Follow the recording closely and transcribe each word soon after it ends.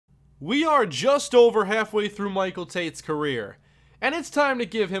We are just over halfway through Michael Tate's career, and it's time to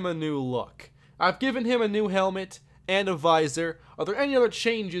give him a new look. I've given him a new helmet and a visor. Are there any other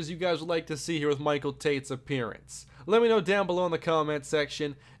changes you guys would like to see here with Michael Tate's appearance? Let me know down below in the comment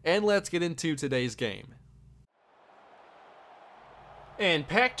section, and let's get into today's game. And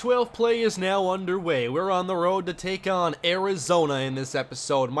Pac-12 play is now underway. We're on the road to take on Arizona in this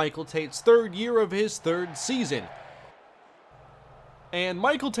episode, Michael Tate's third year of his third season. And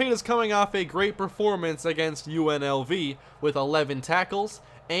Michael Tate is coming off a great performance against UNLV with 11 tackles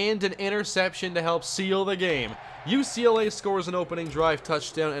and an interception to help seal the game. UCLA scores an opening drive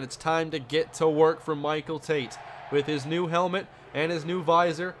touchdown, and it's time to get to work for Michael Tate with his new helmet and his new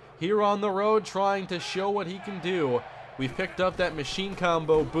visor here on the road, trying to show what he can do. We picked up that machine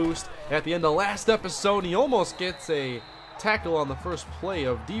combo boost at the end of last episode. He almost gets a tackle on the first play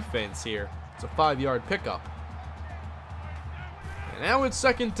of defense here. It's a 5-yard pickup. And now it's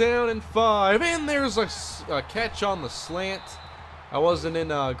 2nd down and 5, and there's a catch on the slant. I wasn't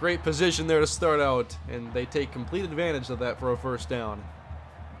in a great position there to start out, and they take complete advantage of that for a 1st down.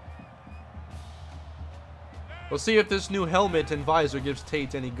 We'll see if this new helmet and visor gives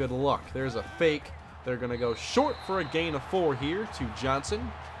Tate any good luck. There's a fake. They're going to go short for a gain of 4 here to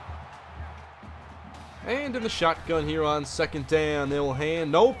Johnson. And in the shotgun here on 2nd down, they'll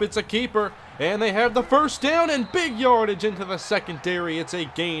hand. Nope, it's a keeper. And they have the 1st down and big yardage into the secondary. It's a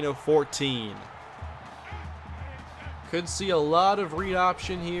gain of 14. Could see a lot of read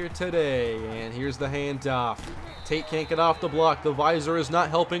option here today. And here's the handoff. Tate can't get off the block. The visor is not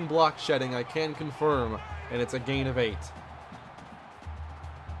helping block shedding, I can confirm. And it's a gain of 8.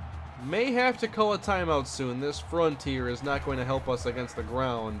 May have to call a timeout soon. This front here is not going to help us against the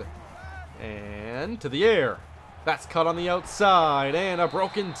ground. And to the air. That's cut on the outside. And a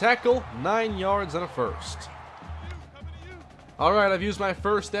broken tackle. 9 yards and a 1st. Alright, I've used my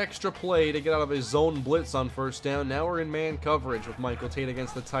first extra play to get out of a zone blitz on 1st down. Now we're in man coverage with Michael Tate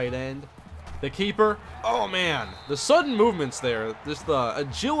against the tight end. The keeper. Oh man, the sudden movements there. Just the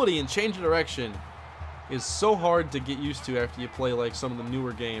agility and change of direction is so hard to get used to after you play like some of the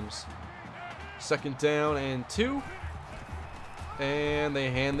newer games. 2nd down and 2. And they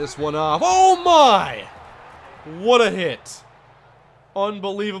hand this one off. Oh my! What a hit.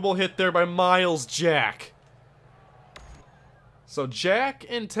 Unbelievable hit there by Miles Jack. So Jack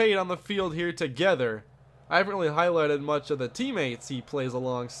and Tate on the field here together. I haven't really highlighted much of the teammates he plays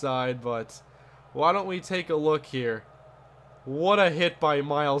alongside, but why don't we take a look here. What a hit by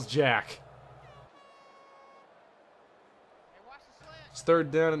Miles Jack. It's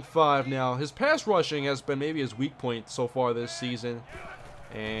 3rd down and 5 now. His pass rushing has been maybe his weak point so far this season.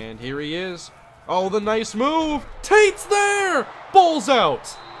 And here he is. Oh, the nice move. Tate's there. Ball's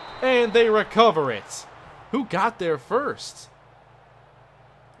out. And they recover it. Who got there first?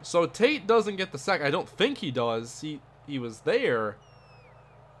 So Tate doesn't get the sack. I don't think he does. He was there.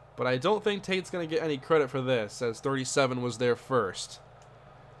 But I don't think Tate's going to get any credit for this, as 37 was there first.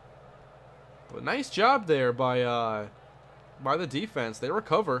 But nice job there by the defense. They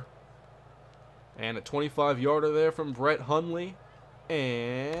recover. And a 25-yarder there from Brett Hundley.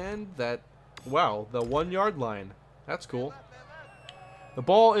 And that, wow, the 1-yard line. That's cool. The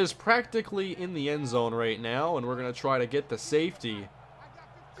ball is practically in the end zone right now, and we're going to try to get the safety.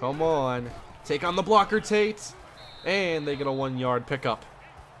 Come on. Take on the blocker, Tate. And they get a 1-yard pickup.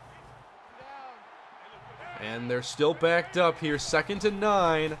 And they're still backed up here. 2nd and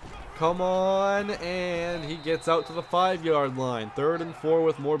 9. Come on, and he gets out to the 5-yard line. 3rd and 4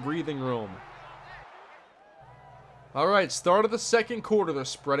 with more breathing room. All right, start of the 2nd quarter. They're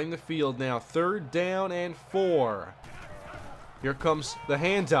spreading the field now. 3rd down and 4. Here comes the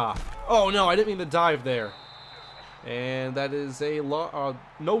handoff. Oh, no, I didn't mean to dive there. And that is a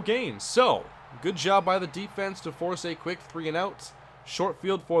no gain. So, good job by the defense to force a quick 3-and-out. Short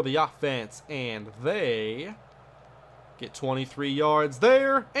field for the offense, and they get 23 yards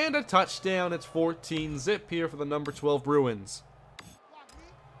there, and a touchdown. It's 14-zip here for the number 12 Bruins.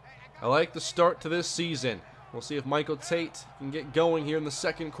 I like the start to this season. We'll see if Michael Tate can get going here in the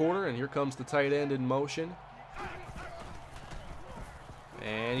 2nd quarter, and here comes the tight end in motion.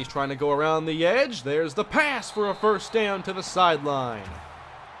 And he's trying to go around the edge. There's the pass for a 1st down to the sideline.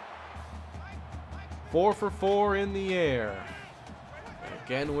 4 for 4 in the air.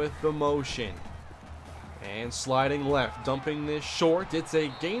 Again with the motion. And sliding left, dumping this short. It's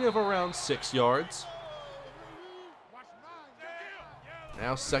a gain of around 6 yards.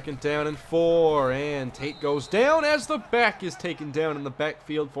 Now 2nd down and 4. And Tate goes down as the back is taken down in the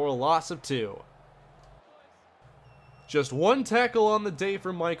backfield for a loss of 2. Just one tackle on the day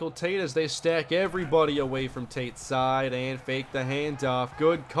for Michael Tate as they stack everybody away from Tate's side and fake the handoff.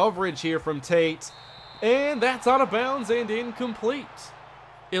 Good coverage here from Tate. And that's out of bounds and incomplete.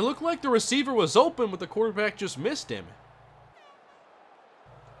 It looked like the receiver was open, but the quarterback just missed him.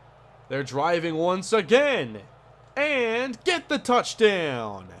 They're driving once again. And get the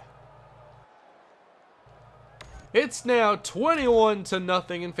touchdown. It's now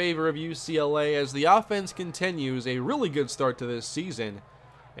 21-0 in favor of UCLA as the offense continues a really good start to this season.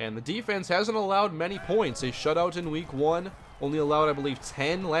 And the defense hasn't allowed many points. A shutout in week 1, only allowed I believe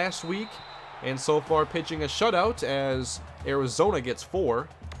 10 last week. And so far pitching a shutout as Arizona gets 4.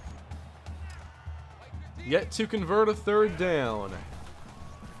 Yet to convert a third down.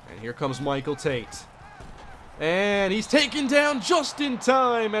 And here comes Michael Tate. And he's taken down just in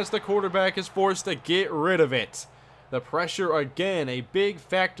time as the quarterback is forced to get rid of it. The pressure, again, a big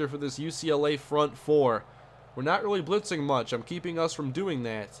factor for this UCLA front 4. We're not really blitzing much. I'm keeping us from doing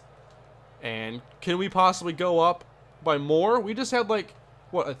that. And can we possibly go up by more? We just had, like,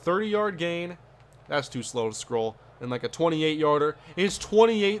 what, a 30-yard gain? That's too slow to scroll. And, like, a 28-yarder. It's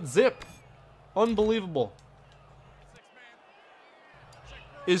 28 zip. Unbelievable.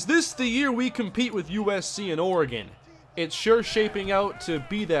 Is this the year we compete with USC and Oregon? It's sure shaping out to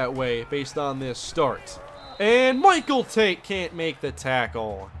be that way based on this start. And Michael Tate can't make the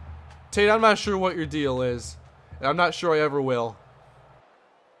tackle. Tate, I'm not sure what your deal is. I'm not sure I ever will.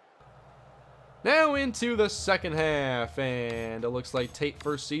 Now into the second half. And it looks like Tate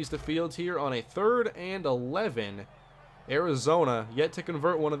first sees the field here on a 3rd and 11. Arizona yet to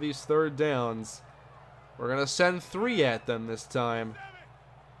convert one of these third downs. We're going to send 3 at them this time.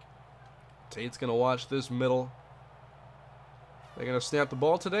 Tate's going to watch this middle. They're going to snap the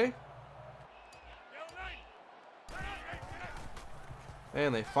ball today.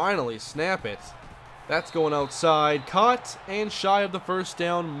 And they finally snap it. That's going outside. Caught and shy of the first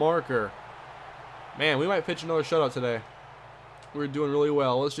down marker. Man, we might pitch another shutout today. We're doing really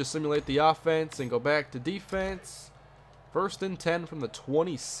well. Let's just simulate the offense and go back to defense. 1st and 10 from the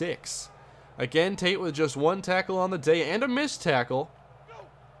 26. Again, Tate with just 1 tackle on the day and a missed tackle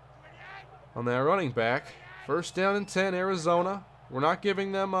on that running back. 1st down and 10, Arizona. We're not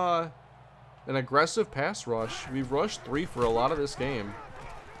giving them an aggressive pass rush. We've rushed 3 for a lot of this game.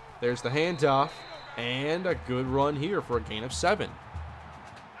 There's the handoff. And a good run here for a gain of 7.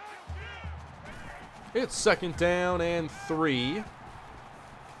 It's 2nd down and 3.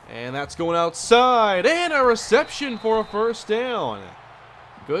 And that's going outside. And a reception for a 1st down.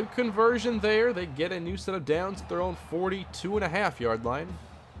 Good conversion there. They get a new set of downs at their own 42.5-yard line.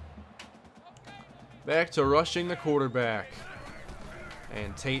 Back to rushing the quarterback.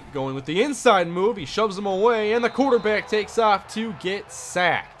 And Tate going with the inside move. He shoves him away, and the quarterback takes off to get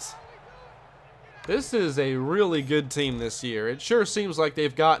sacked. This is a really good team this year. It sure seems like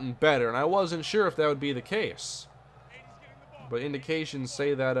they've gotten better, and I wasn't sure if that would be the case. But indications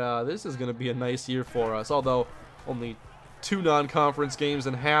say that this is going to be a nice year for us, although only 2 non-conference games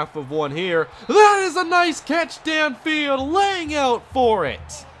and half of one here. That is a nice catch downfield, laying out for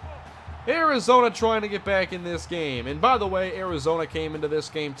it. Arizona trying to get back in this game. And by the way, Arizona came into this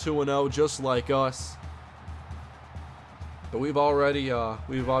game 2-0 just like us. But we've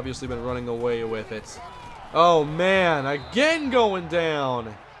obviously been running away with it. Oh man, again going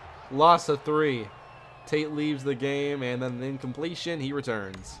down. Loss of 3. Tate leaves the game and then an incompletion, he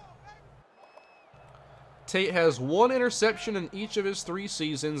returns. Tate has 1 interception in each of his 3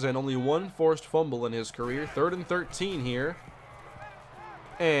 seasons and only 1 forced fumble in his career. 3rd and 13 here.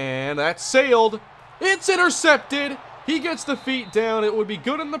 And that's sailed. It's intercepted. He gets the feet down. It would be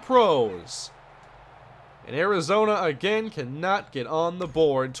good in the pros. And Arizona again cannot get on the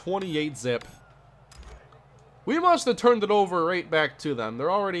board. 28 zip. We must have turned it over right back to them. They're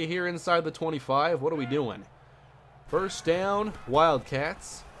already here inside the 25. What are we doing? 1st down,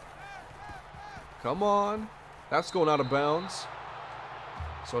 Wildcats. Come on. That's going out of bounds.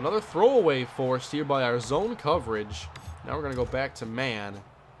 So another throwaway forced here by our zone coverage. Now we're going to go back to man.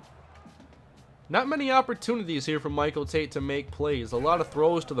 Not many opportunities here for Michael Tate to make plays. A lot of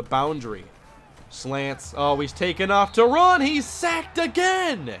throws to the boundary. Slants. Oh, he's taken off to run. He's sacked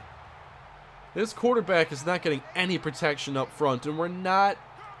again. This quarterback is not getting any protection up front, and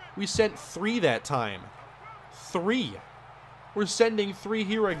we sent 3 that time. 3. We're sending 3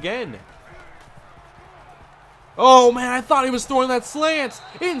 here again. Oh, man, I thought he was throwing that slant.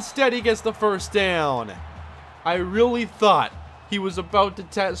 Instead, he gets the 1st down. I really thought he was about to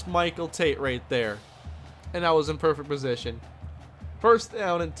test Michael Tate right there. And I was in perfect position. 1st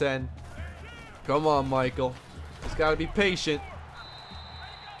down and 10. Come on, Michael. Just got to be patient.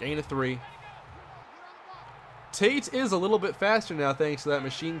 Gain of 3. Tate is a little bit faster now thanks to that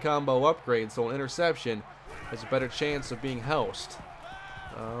machine combo upgrade, so an interception has a better chance of being housed.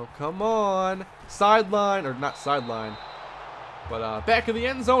 Oh, come on. Sideline, or not sideline, but back of the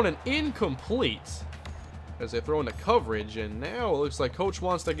end zone and incomplete as they throw into coverage. And now it looks like coach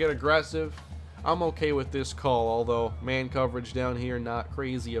wants to get aggressive. I'm okay with this call, although man coverage down here, not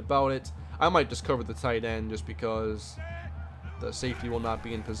crazy about it. I might just cover the tight end just because the safety will not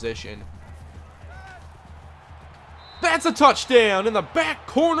be in position. That's a touchdown in the back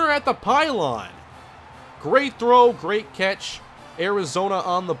corner at the pylon. Great throw, great catch. Arizona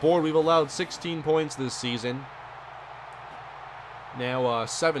on the board. We've allowed 16 points this season. Now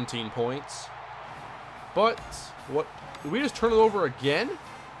 17 points. But, what? Did we just turn it over again?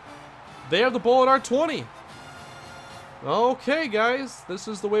 They have the ball at our 20. Okay, guys. This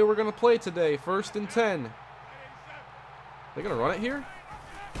is the way we're going to play today. 1st and 10. They're going to run it here?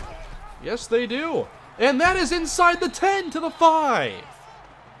 Yes, they do. And that is inside the 10 to the 5.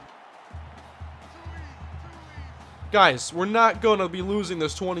 Guys, we're not going to be losing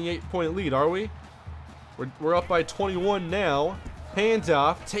this 28-point lead, are we? We're up by 21 now.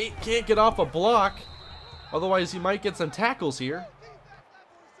 Handoff. Tate can't get off a block. Otherwise, he might get some tackles here.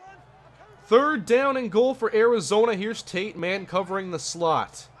 3rd down and goal for Arizona. Here's Tate, man covering the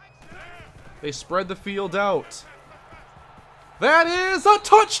slot. They spread the field out. That is a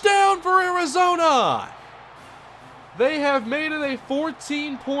touchdown for Arizona! They have made it a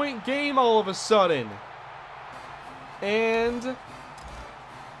 14-point game all of a sudden. And,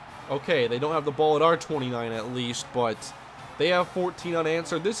 okay, they don't have the ball at our 29 at least, but they have 14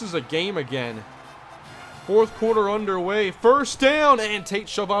 unanswered. This is a game again. 4th quarter underway. 1st down, and Tate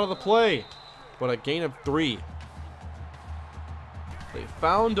shoved out of the play. But a gain of 3. They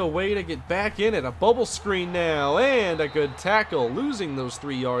found a way to get back in it. A bubble screen now, and a good tackle. Losing those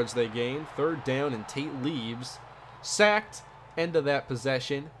 3 yards they gained. 3rd down, and Tate leaves. Sacked. End of that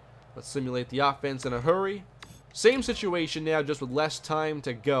possession. Let's simulate the offense in a hurry. Same situation now, just with less time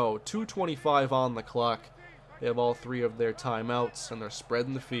to go. 2:25 on the clock. They have all 3 of their timeouts, and they're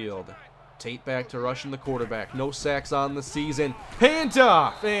spreading the field. Tate back to rushing the quarterback. No sacks on the season.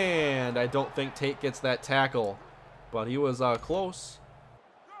 Handoff! And I don't think Tate gets that tackle, but he was close.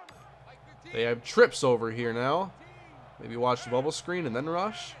 They have trips over here now. Maybe watch the bubble screen and then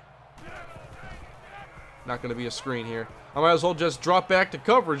rush. Not going to be a screen here. I might as well just drop back to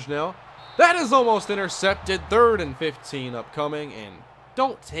coverage now. That is almost intercepted. 3rd and 15 upcoming. And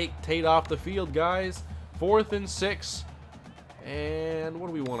don't take Tate off the field, guys. 4th and 6. And what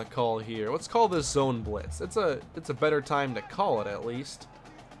do we want to call here? Let's call this zone blitz. It's a better time to call it, at least.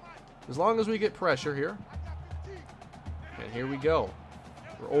 As long as we get pressure here. And here we go.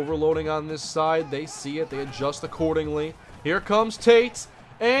 We're overloading on this side. They see it. They adjust accordingly. Here comes Tate.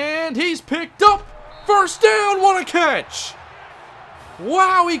 And he's picked up. 1st down. What a catch.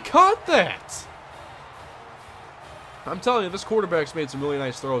 Wow, he caught that. I'm telling you, this quarterback's made some really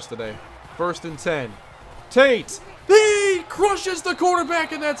nice throws today. 1st and 10. Tate. He crushes the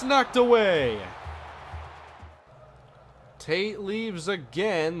quarterback, and that's knocked away. Tate leaves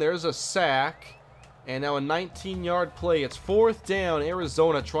again. There's a sack. And now a 19-yard play. It's 4th down.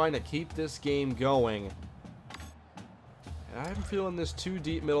 Arizona trying to keep this game going. And I'm feeling this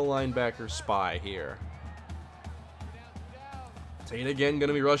 2-deep middle linebacker spy here. Tate again going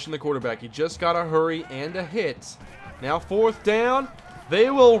to be rushing the quarterback. He just got a hurry and a hit. Now 4th down. They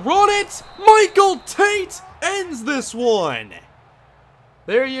will run it. Michael Tate ends this one.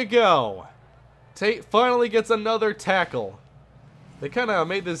 There you go. Tate finally gets another tackle. They kind of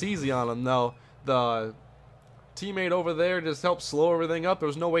made this easy on him, though. The teammate over there just helped slow everything up. There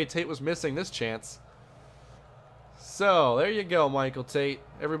was no way Tate was missing this chance. So, there you go, Michael Tate.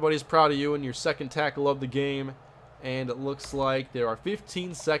 Everybody's proud of you in your 2nd tackle of the game. And it looks like there are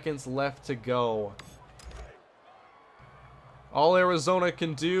 15 seconds left to go. All Arizona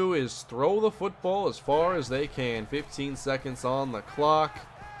can do is throw the football as far as they can. 15 seconds on the clock.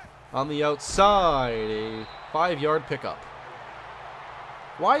 On the outside, a 5-yard pickup.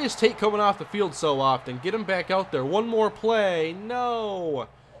 Why is Tate coming off the field so often? Get him back out there. One more play. No.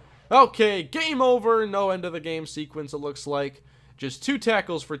 Okay, game over. No end of the game sequence, it looks like. Just 2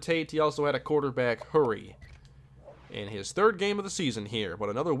 tackles for Tate. He also had a quarterback hurry in his 3rd game of the season here. But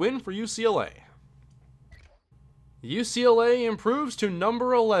another win for UCLA. UCLA improves to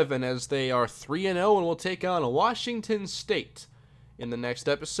number 11 as they are 3-0 and will take on Washington State. In the next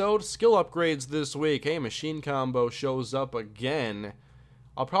episode, skill upgrades this week. Hey, machine combo shows up again.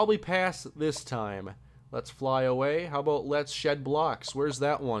 I'll probably pass this time. Let's fly away. How about let's shed blocks? Where's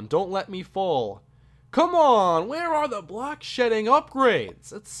that one? Don't let me fall. Come on, where are the block shedding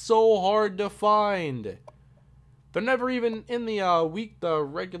upgrades? It's so hard to find. They're never even in the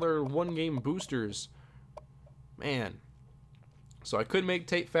regular one-game boosters. Man. So I could make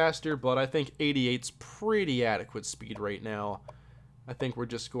Tate faster, but I think 88's pretty adequate speed right now. I think we're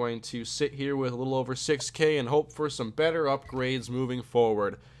just going to sit here with a little over 6K and hope for some better upgrades moving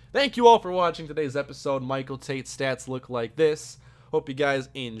forward. Thank you all for watching today's episode. Michael Tate's stats look like this. Hope you guys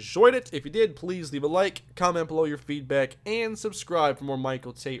enjoyed it. If you did, please leave a like, comment below your feedback, and subscribe for more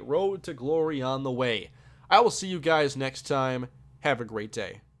Michael Tate Road to Glory on the way. I will see you guys next time. Have a great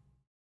day.